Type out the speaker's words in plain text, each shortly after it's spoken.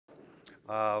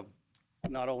Uh,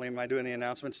 Not only am I doing the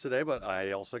announcements today, but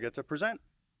I also get to present.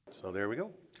 So there we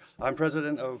go. I'm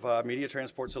president of Media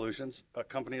Transport Solutions, a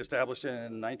company established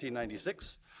in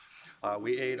 1996.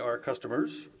 We aid our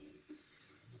customers.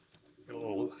 Get a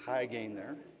little high gain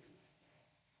there.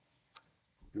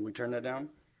 Can we turn that down?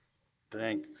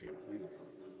 Thank you.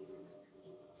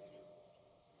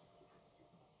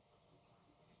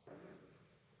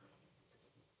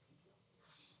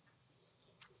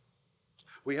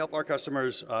 We help our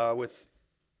customers with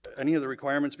any of the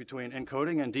requirements between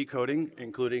encoding and decoding,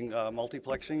 including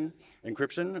multiplexing,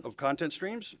 encryption of content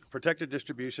streams, protected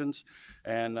distributions,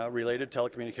 and related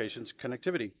telecommunications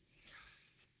connectivity.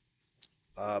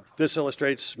 This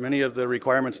illustrates many of the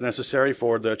requirements necessary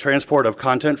for the transport of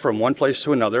content from one place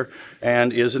to another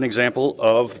and is an example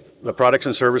of the products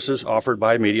and services offered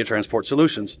by Media Transport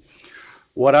Solutions.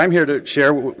 What I'm here to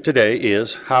share today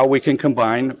is how we can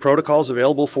combine protocols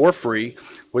available for free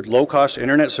with low-cost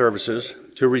internet services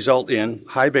to result in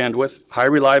high bandwidth, high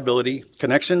reliability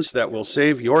connections that will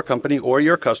save your company or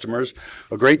your customers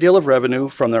a great deal of revenue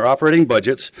from their operating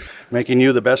budgets, making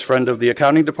you the best friend of the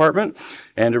accounting department,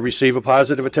 and to receive a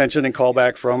positive attention and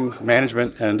callback from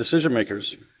management and decision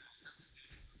makers.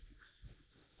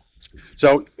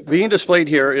 So being displayed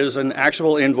here is an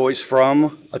actual invoice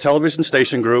from a television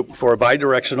station group for a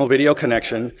bidirectional video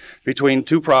connection between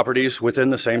two properties within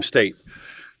the same state.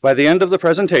 By the end of the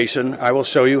presentation, I will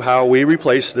show you how we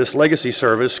replace this legacy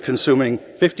service consuming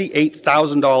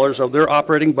 $58,000 of their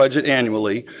operating budget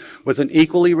annually with an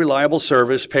equally reliable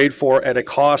service paid for at a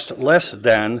cost less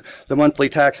than the monthly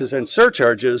taxes and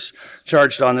surcharges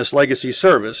charged on this legacy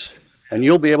service. And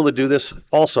you'll be able to do this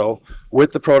also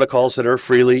with the protocols that are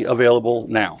freely available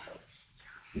now.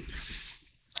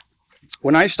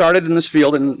 When I started in this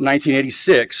field in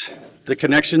 1986, the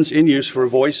connections in use for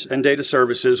voice and data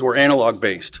services were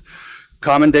analog-based.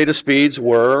 Common data speeds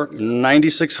were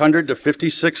 9,600 to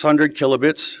 5,600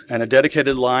 kilobits, and a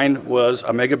dedicated line was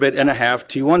a megabit and a half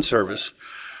T1 service.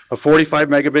 A 45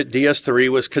 megabit DS3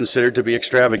 was considered to be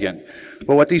extravagant.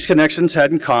 But what these connections had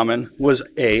in common was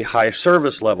a high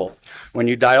service level. When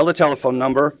you dialed a telephone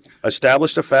number,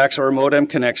 established a fax or a modem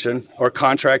connection, or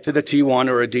contracted a T1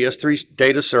 or a DS3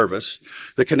 data service,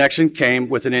 the connection came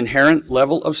with an inherent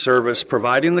level of service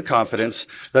providing the confidence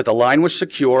that the line was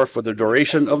secure for the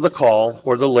duration of the call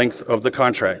or the length of the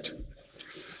contract.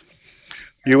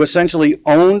 You essentially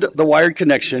owned the wired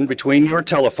connection between your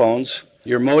telephones,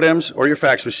 your modems or your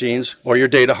fax machines, or your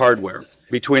data hardware,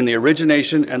 between the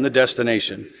origination and the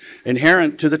destination.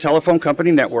 Inherent to the telephone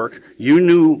company network, you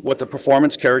knew what the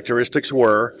performance characteristics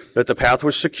were, that the path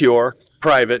was secure,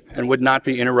 private, and would not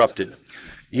be interrupted.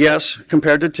 Yes,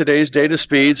 compared to today's data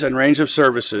speeds and range of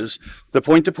services, the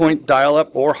point-to-point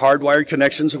dial-up or hardwired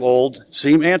connections of old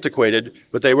seem antiquated,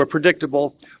 but they were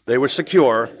predictable, they were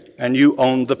secure, and you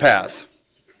owned the path.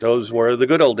 Those were the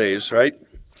good old days, right?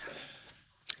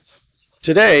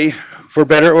 Today, for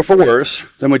better or for worse,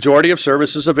 the majority of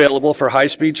services available for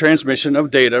high-speed transmission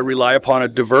of data rely upon a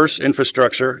diverse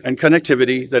infrastructure and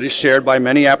connectivity that is shared by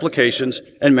many applications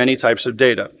and many types of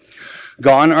data.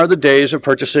 Gone are the days of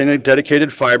purchasing a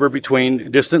dedicated fiber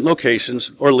between distant locations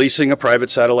or leasing a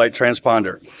private satellite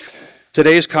transponder.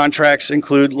 Today's contracts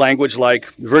include language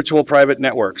like virtual private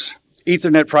networks,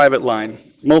 Ethernet private line,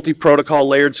 multi-protocol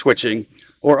layered switching,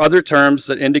 or other terms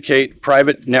that indicate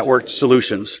private networked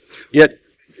solutions. Yet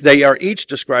they are each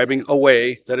describing a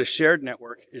way that a shared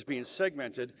network is being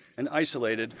segmented and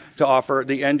isolated to offer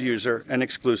the end user an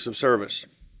exclusive service.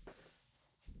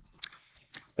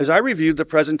 As I reviewed the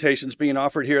presentations being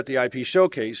offered here at the IP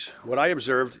Showcase, what I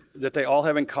observed that they all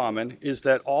have in common is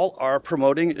that all are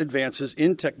promoting advances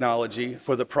in technology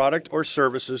for the product or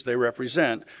services they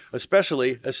represent,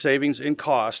 especially a savings in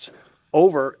cost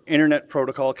over internet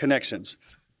protocol connections.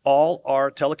 All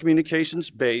are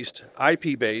telecommunications-based,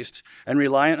 IP-based, and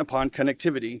reliant upon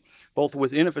connectivity, both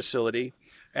within a facility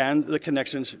and the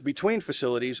connections between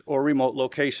facilities or remote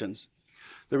locations.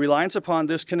 The reliance upon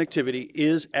this connectivity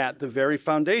is at the very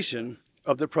foundation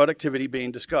of the productivity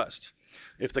being discussed.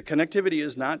 If the connectivity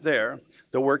is not there,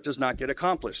 the work does not get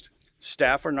accomplished.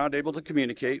 Staff are not able to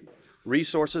communicate,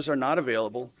 resources are not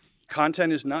available,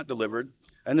 content is not delivered,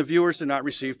 and the viewers do not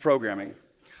receive programming.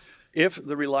 If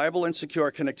the reliable and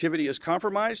secure connectivity is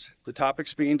compromised, the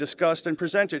topics being discussed and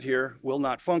presented here will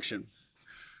not function.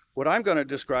 What I'm going to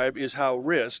describe is how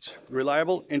RIST,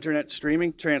 Reliable Internet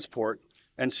Streaming Transport,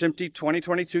 and SMPTE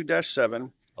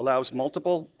 2022-7 allows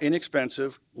multiple,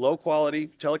 inexpensive, low-quality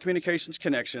telecommunications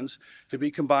connections to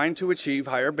be combined to achieve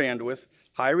higher bandwidth,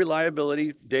 high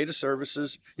reliability data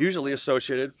services usually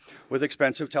associated with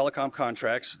expensive telecom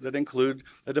contracts that include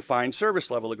a defined service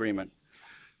level agreement.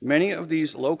 Many of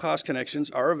these low-cost connections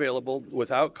are available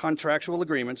without contractual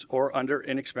agreements or under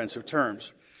inexpensive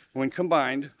terms. When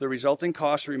combined, the resulting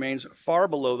cost remains far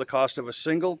below the cost of a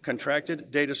single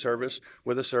contracted data service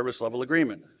with a service level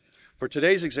agreement. For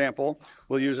today's example,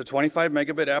 we'll use a 25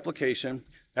 megabit application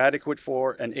adequate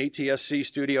for an ATSC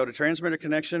studio to transmitter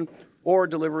connection or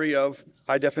delivery of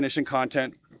high definition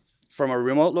content from a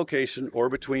remote location or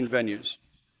between venues.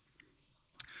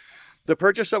 The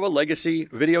purchase of a legacy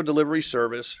video delivery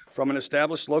service from an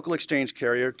established local exchange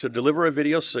carrier to deliver a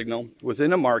video signal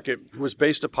within a market was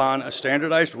based upon a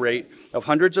standardized rate of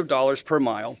hundreds of dollars per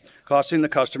mile, costing the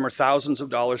customer thousands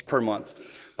of dollars per month.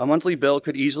 A monthly bill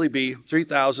could easily be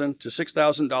 $3,000 to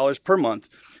 $6,000 per month,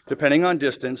 depending on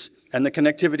distance, and the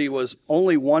connectivity was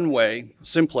only one-way,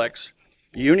 simplex,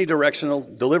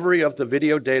 unidirectional delivery of the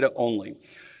video data only.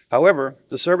 However,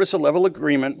 the service level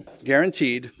agreement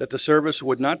guaranteed that the service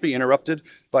would not be interrupted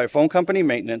by phone company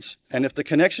maintenance, and if the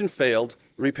connection failed,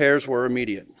 repairs were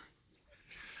immediate.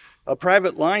 A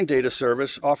private line data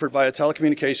service offered by a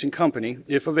telecommunication company,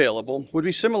 if available, would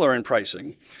be similar in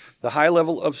pricing. The high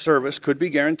level of service could be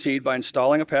guaranteed by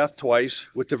installing a path twice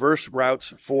with diverse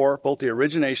routes for both the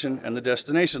origination and the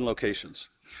destination locations.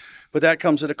 But that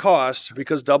comes at a cost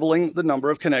because doubling the number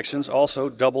of connections also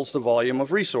doubles the volume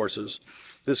of resources.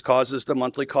 This causes the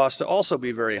monthly cost to also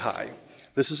be very high.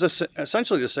 This is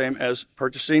essentially the same as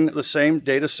purchasing the same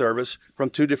data service from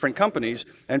two different companies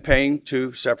and paying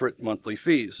two separate monthly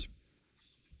fees.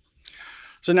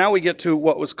 So now we get to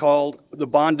what was called the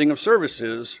bonding of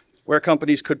services, where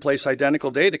companies could place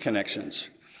identical data connections.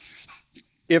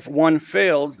 If one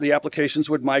failed, the applications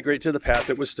would migrate to the path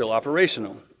that was still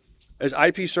operational. As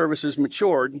IP services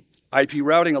matured, IP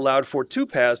routing allowed for two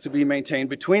paths to be maintained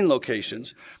between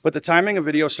locations, but the timing of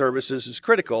video services is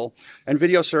critical, and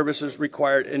video services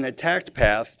required an attacked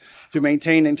path to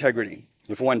maintain integrity.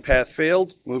 If one path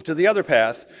failed, move to the other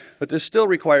path, but this still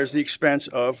requires the expense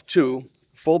of two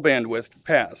full bandwidth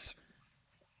paths.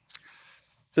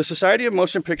 The Society of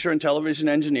Motion Picture and Television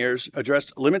Engineers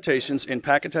addressed limitations in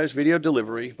packetized video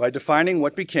delivery by defining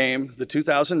what became the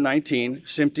 2019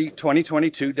 SMPTE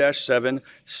 2022-7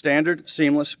 Standard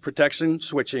Seamless Protection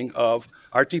Switching of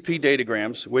RTP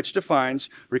datagrams, which defines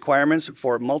requirements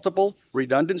for multiple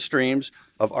redundant streams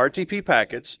of RTP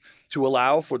packets to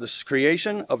allow for the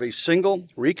creation of a single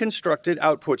reconstructed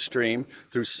output stream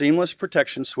through seamless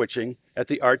protection switching at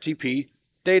the RTP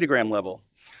datagram level.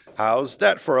 How's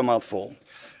that for a mouthful?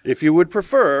 If you would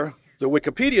prefer, the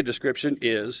Wikipedia description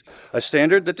is a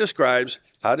standard that describes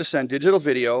how to send digital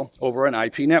video over an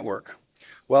IP network.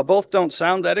 While both don't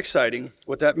sound that exciting,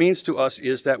 what that means to us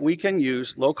is that we can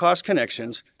use low-cost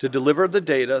connections to deliver the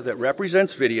data that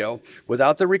represents video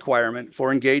without the requirement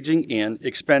for engaging in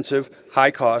expensive,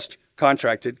 high-cost,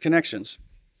 contracted connections.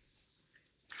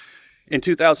 In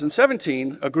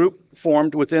 2017, a group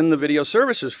formed within the Video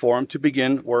Services Forum to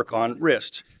begin work on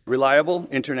RIST, Reliable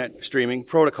Internet Streaming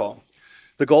Protocol.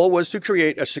 The goal was to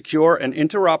create a secure and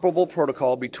interoperable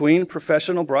protocol between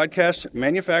professional broadcast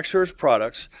manufacturers'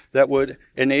 products that would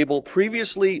enable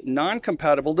previously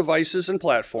non-compatible devices and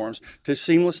platforms to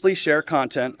seamlessly share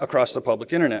content across the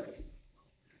public internet.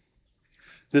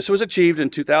 This was achieved in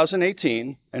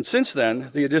 2018, and since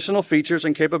then, the additional features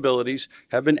and capabilities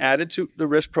have been added to the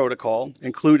RIST protocol,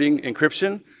 including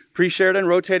encryption, pre-shared and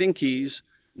rotating keys,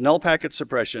 null packet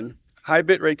suppression, high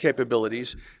bitrate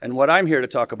capabilities, and what I'm here to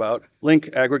talk about, link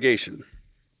aggregation.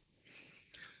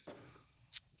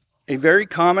 A very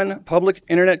common public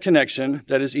internet connection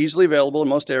that is easily available in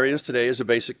most areas today is a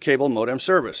basic cable modem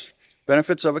service.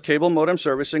 Benefits of a cable modem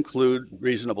service include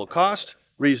reasonable cost,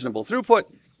 reasonable throughput,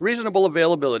 reasonable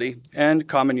availability, and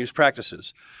common use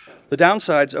practices. The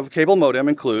downsides of a cable modem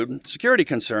include security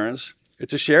concerns.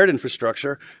 It's a shared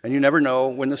infrastructure, and you never know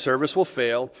when the service will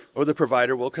fail or the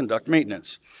provider will conduct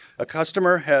maintenance. A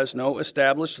customer has no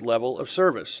established level of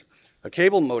service. A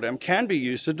cable modem can be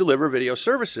used to deliver video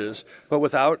services, but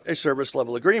without a service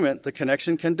level agreement, the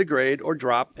connection can degrade or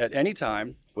drop at any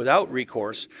time without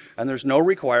recourse, and there's no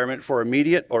requirement for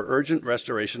immediate or urgent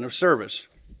restoration of service.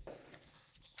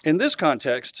 In this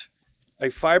context, a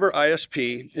fiber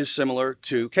ISP is similar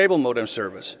to cable modem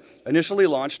service, initially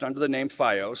launched under the name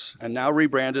Fios and now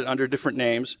rebranded under different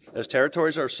names as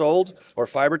territories are sold or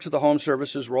fiber to the home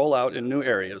services roll out in new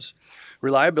areas.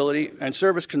 Reliability and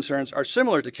service concerns are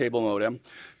similar to cable modem,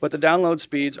 but the download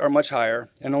speeds are much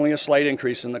higher and only a slight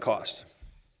increase in the cost.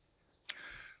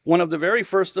 One of the very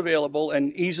first available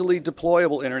and easily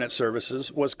deployable internet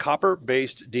services was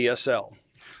copper-based DSL.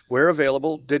 Where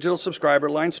available, digital subscriber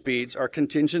line speeds are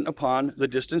contingent upon the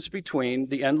distance between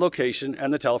the end location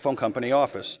and the telephone company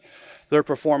office. Their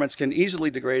performance can easily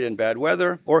degrade in bad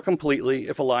weather or completely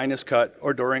if a line is cut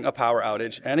or during a power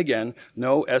outage, and again,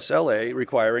 no SLA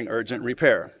requiring urgent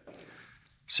repair.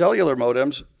 Cellular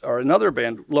modems are another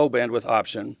low bandwidth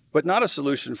option, but not a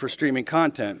solution for streaming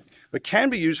content, but can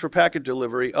be used for packet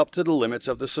delivery up to the limits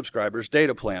of the subscriber's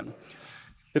data plan.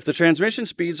 If the transmission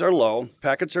speeds are low,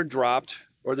 packets are dropped,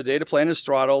 or the data plan is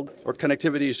throttled, or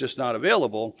connectivity is just not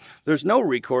available, there's no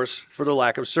recourse for the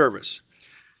lack of service.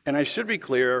 And I should be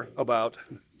clear about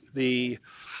the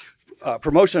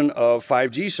promotion of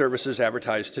 5G services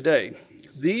advertised today.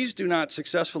 These do not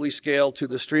successfully scale to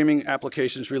the streaming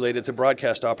applications related to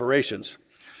broadcast operations.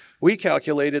 We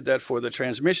calculated that for the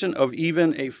transmission of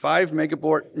even a 5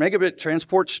 megabit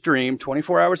transport stream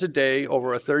 24 hours a day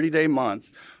over a 30-day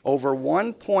month, over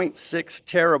 1.6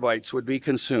 terabytes would be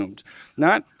consumed.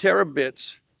 Not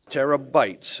terabits,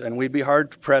 terabytes, and we'd be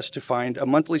hard-pressed to find a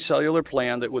monthly cellular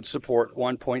plan that would support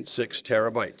 1.6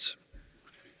 terabytes.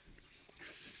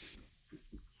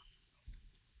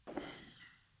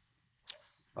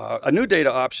 A new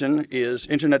data option is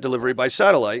internet delivery by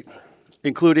satellite,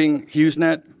 including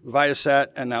HughesNet, Viasat,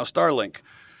 and now Starlink.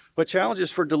 But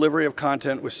challenges for delivery of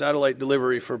content with satellite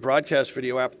delivery for broadcast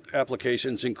video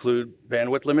applications include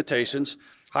bandwidth limitations,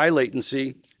 high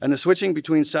latency, and the switching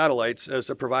between satellites as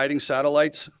the providing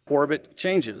satellite's orbit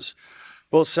changes.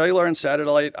 Both cellular and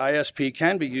satellite ISP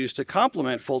can be used to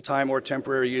complement full-time or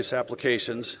temporary use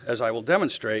applications, as I will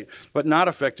demonstrate, but not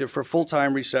effective for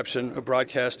full-time reception of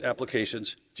broadcast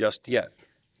applications just yet.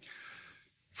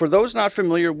 For those not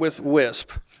familiar with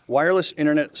WISP, wireless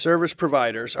internet service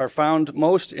providers are found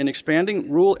most in expanding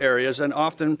rural areas and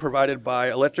often provided by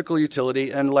electrical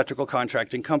utility and electrical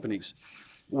contracting companies.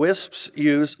 WISPs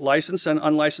use licensed and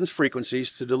unlicensed frequencies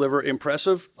to deliver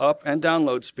impressive up and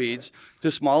download speeds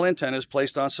to small antennas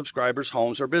placed on subscribers'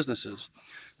 homes or businesses.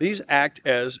 These act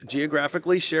as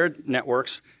geographically shared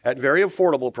networks at very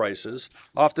affordable prices,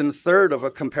 often a third of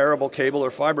a comparable cable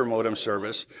or fiber modem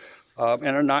service,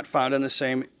 and are not found in the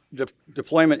same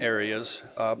deployment areas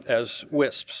as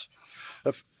WISPs.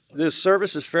 This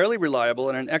service is fairly reliable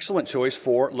and an excellent choice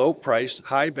for low-priced,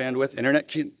 high-bandwidth internet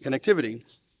connectivity.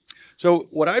 So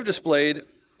what I've displayed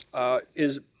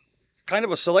is kind of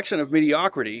a selection of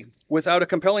mediocrity without a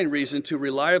compelling reason to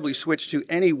reliably switch to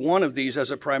any one of these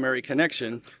as a primary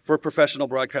connection for professional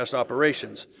broadcast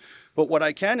operations. But what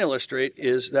I can illustrate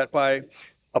is that by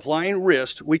applying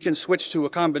RIST, we can switch to a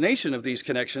combination of these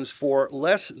connections for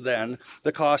less than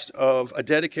the cost of a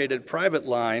dedicated private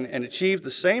line and achieve the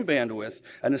same bandwidth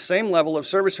and the same level of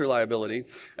service reliability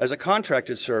as a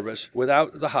contracted service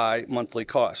without the high monthly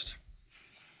cost.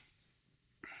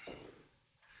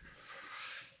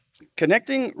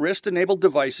 Connecting RIST-enabled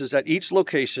devices at each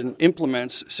location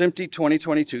implements SMPTE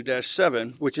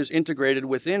 2022-7, which is integrated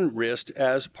within RIST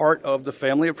as part of the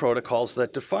family of protocols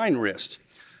that define RIST.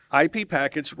 IP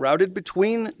packets routed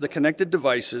between the connected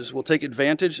devices will take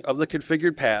advantage of the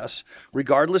configured paths,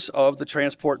 regardless of the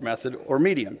transport method or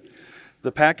medium.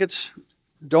 The packets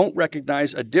don't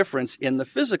recognize a difference in the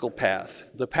physical path.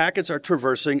 The packets are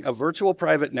traversing a virtual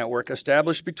private network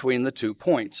established between the 2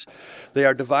 points. They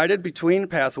are divided between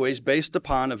pathways based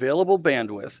upon available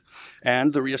bandwidth,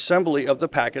 and the reassembly of the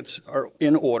packets are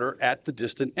in order at the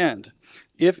distant end.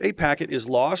 If a packet is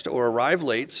lost or arrive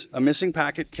late, a missing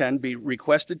packet can be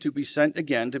requested to be sent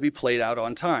again to be played out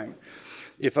on time.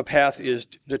 If a path is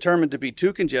determined to be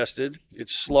too congested,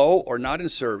 it's slow or not in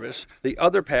service, the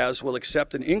other paths will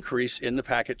accept an increase in the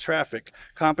packet traffic,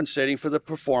 compensating for the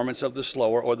performance of the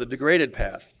slower or the degraded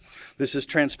path. This is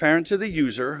transparent to the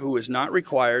user, who is not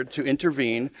required to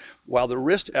intervene, while the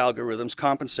RIST algorithms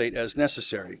compensate as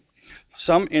necessary.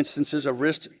 Some instances of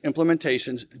RIST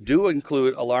implementations do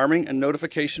include alarming and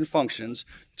notification functions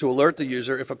to alert the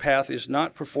user if a path is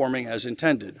not performing as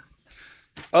intended.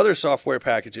 Other software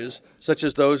packages, such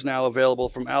as those now available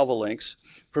from AlvaLinks,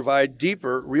 provide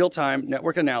deeper real-time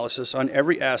network analysis on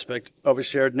every aspect of a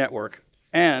shared network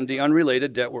and the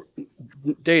unrelated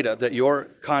data that your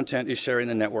content is sharing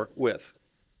the network with.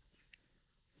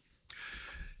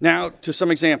 Now to some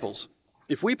examples.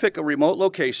 If we pick a remote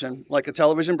location, like a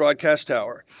television broadcast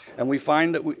tower, and we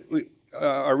find that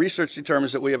our research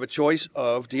determines that we have a choice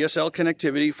of DSL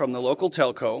connectivity from the local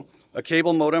telco, a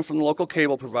cable modem from the local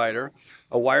cable provider,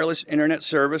 a wireless internet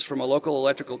service from a local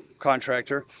electrical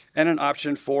contractor, and an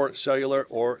option for cellular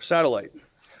or satellite.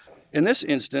 In this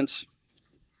instance,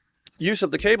 use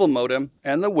of the cable modem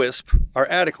and the WISP are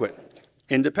adequate.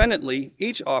 Independently,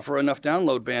 each offer enough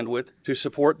download bandwidth to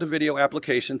support the video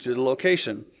application to the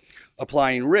location.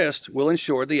 Applying RIST will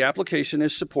ensure the application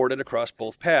is supported across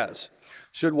both paths.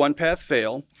 Should one path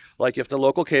fail, like if the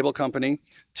local cable company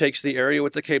takes the area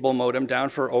with the cable modem down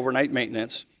for overnight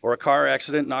maintenance, or a car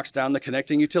accident knocks down the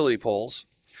connecting utility poles,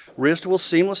 RIST will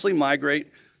seamlessly migrate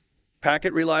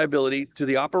packet reliability to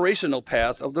the operational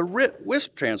path of the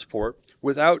WISP transport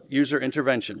without user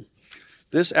intervention.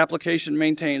 This application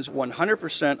maintains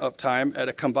 100% uptime at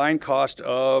a combined cost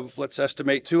of, let's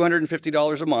estimate,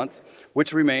 $250 a month,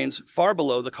 which remains far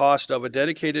below the cost of a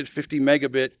dedicated 50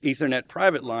 megabit Ethernet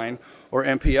private line or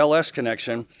MPLS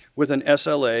connection with an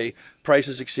SLA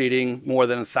prices exceeding more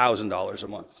than $1,000 a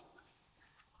month.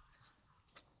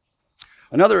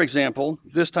 Another example,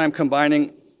 this time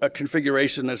combining a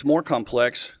configuration that's more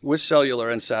complex with cellular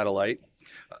and satellite.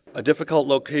 A difficult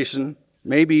location,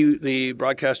 maybe the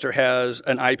broadcaster has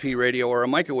an IP radio or a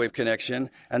microwave connection,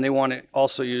 and they want to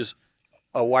also use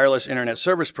a wireless internet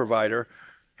service provider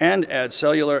and add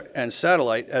cellular and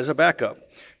satellite as a backup.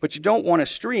 But you don't want to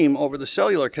stream over the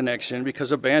cellular connection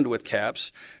because of bandwidth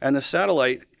caps, and the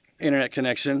satellite internet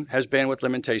connection has bandwidth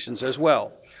limitations as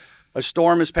well. A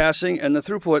storm is passing and the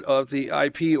throughput of the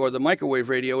IP or the microwave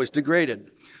radio is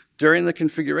degraded. During the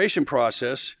configuration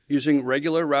process, using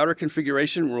regular router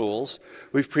configuration rules,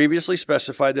 we've previously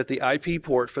specified that the IP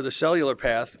port for the cellular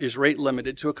path is rate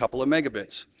limited to a couple of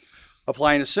megabits.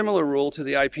 Applying a similar rule to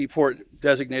the IP port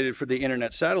designated for the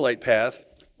internet satellite path,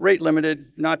 rate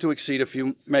limited not to exceed a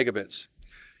few megabits.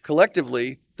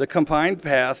 Collectively, the combined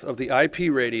path of the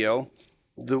IP radio,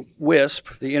 the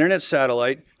WISP, the internet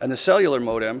satellite, and the cellular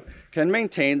modem can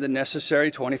maintain the necessary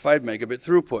 25 megabit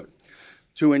throughput.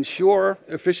 To ensure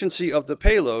efficiency of the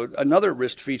payload, another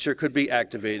RIST feature could be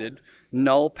activated,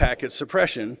 null packet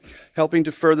suppression, helping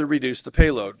to further reduce the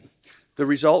payload. The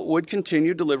result would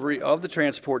continue delivery of the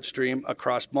transport stream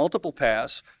across multiple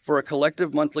paths for a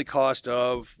collective monthly cost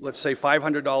of, let's say,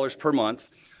 $500 per month,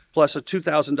 plus a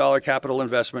 $2,000 capital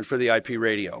investment for the IP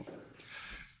radio.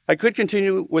 I could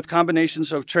continue with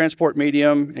combinations of transport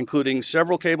medium, including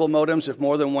several cable modems if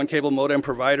more than one cable modem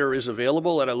provider is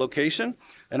available at a location,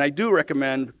 and I do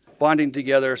recommend bonding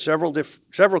together several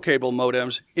cable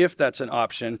modems if that's an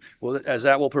option, as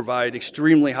that will provide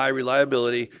extremely high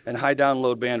reliability and high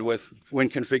download bandwidth when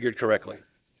configured correctly.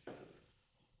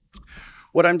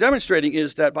 What I'm demonstrating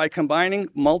is that by combining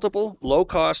multiple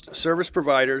low-cost service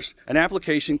providers, an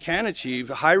application can achieve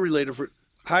high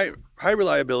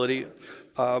reliability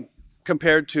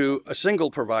compared to a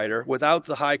single provider without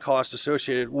the high cost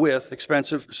associated with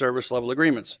expensive service level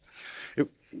agreements.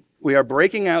 We are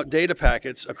breaking out data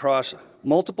packets across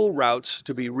multiple routes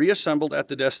to be reassembled at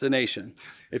the destination.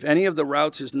 If any of the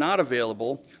routes is not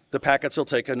available, the packets will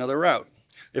take another route.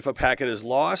 If a packet is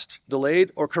lost,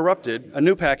 delayed, or corrupted, a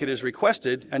new packet is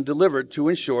requested and delivered to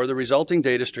ensure the resulting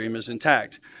data stream is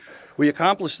intact. We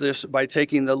accomplish this by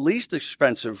taking the least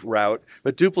expensive route,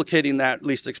 but duplicating that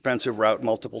least expensive route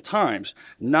multiple times,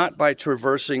 not by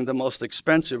traversing the most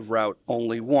expensive route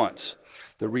only once.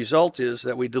 The result is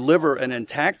that we deliver an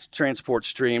intact transport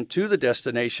stream to the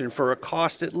destination for a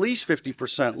cost at least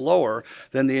 50% lower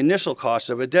than the initial cost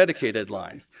of a dedicated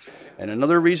line. And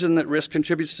another reason that RIST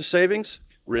contributes to savings?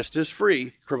 RIST is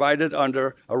free, provided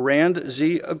under a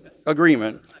RAND-Z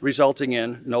agreement, resulting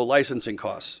in no licensing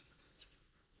costs.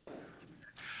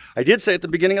 I did say at the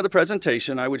beginning of the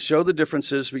presentation I would show the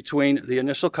differences between the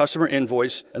initial customer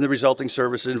invoice and the resulting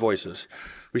service invoices.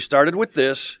 We started with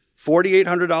this,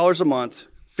 $4,800 a month,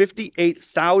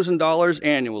 $58,000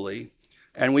 annually,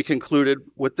 and we concluded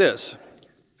with this,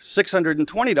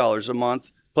 $620 a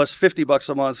month plus $50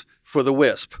 a month for the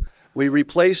WISP. We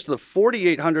replaced the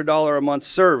 $4,800 a month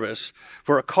service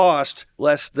for a cost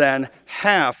less than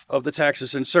half of the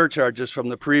taxes and surcharges from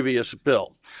the previous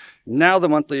bill. Now the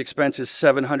monthly expense is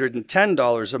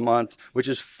 $710 a month, which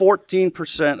is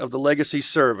 14% of the legacy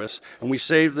service, and we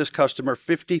saved this customer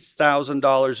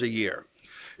 $50,000 a year.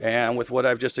 And with what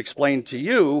I've just explained to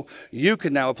you, you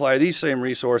can now apply these same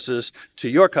resources to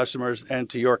your customers and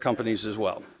to your companies as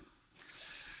well.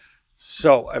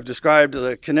 So I've described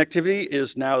the connectivity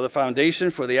is now the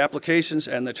foundation for the applications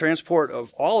and the transport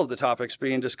of all of the topics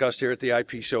being discussed here at the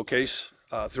IP Showcase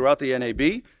throughout the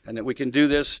NAB, and that we can do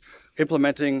this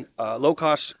implementing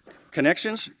low-cost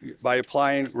connections by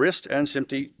applying RIST and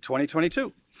SMPTE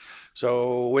 2022.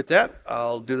 So with that,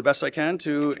 I'll do the best I can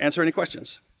to answer any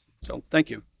questions. So thank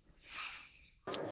you.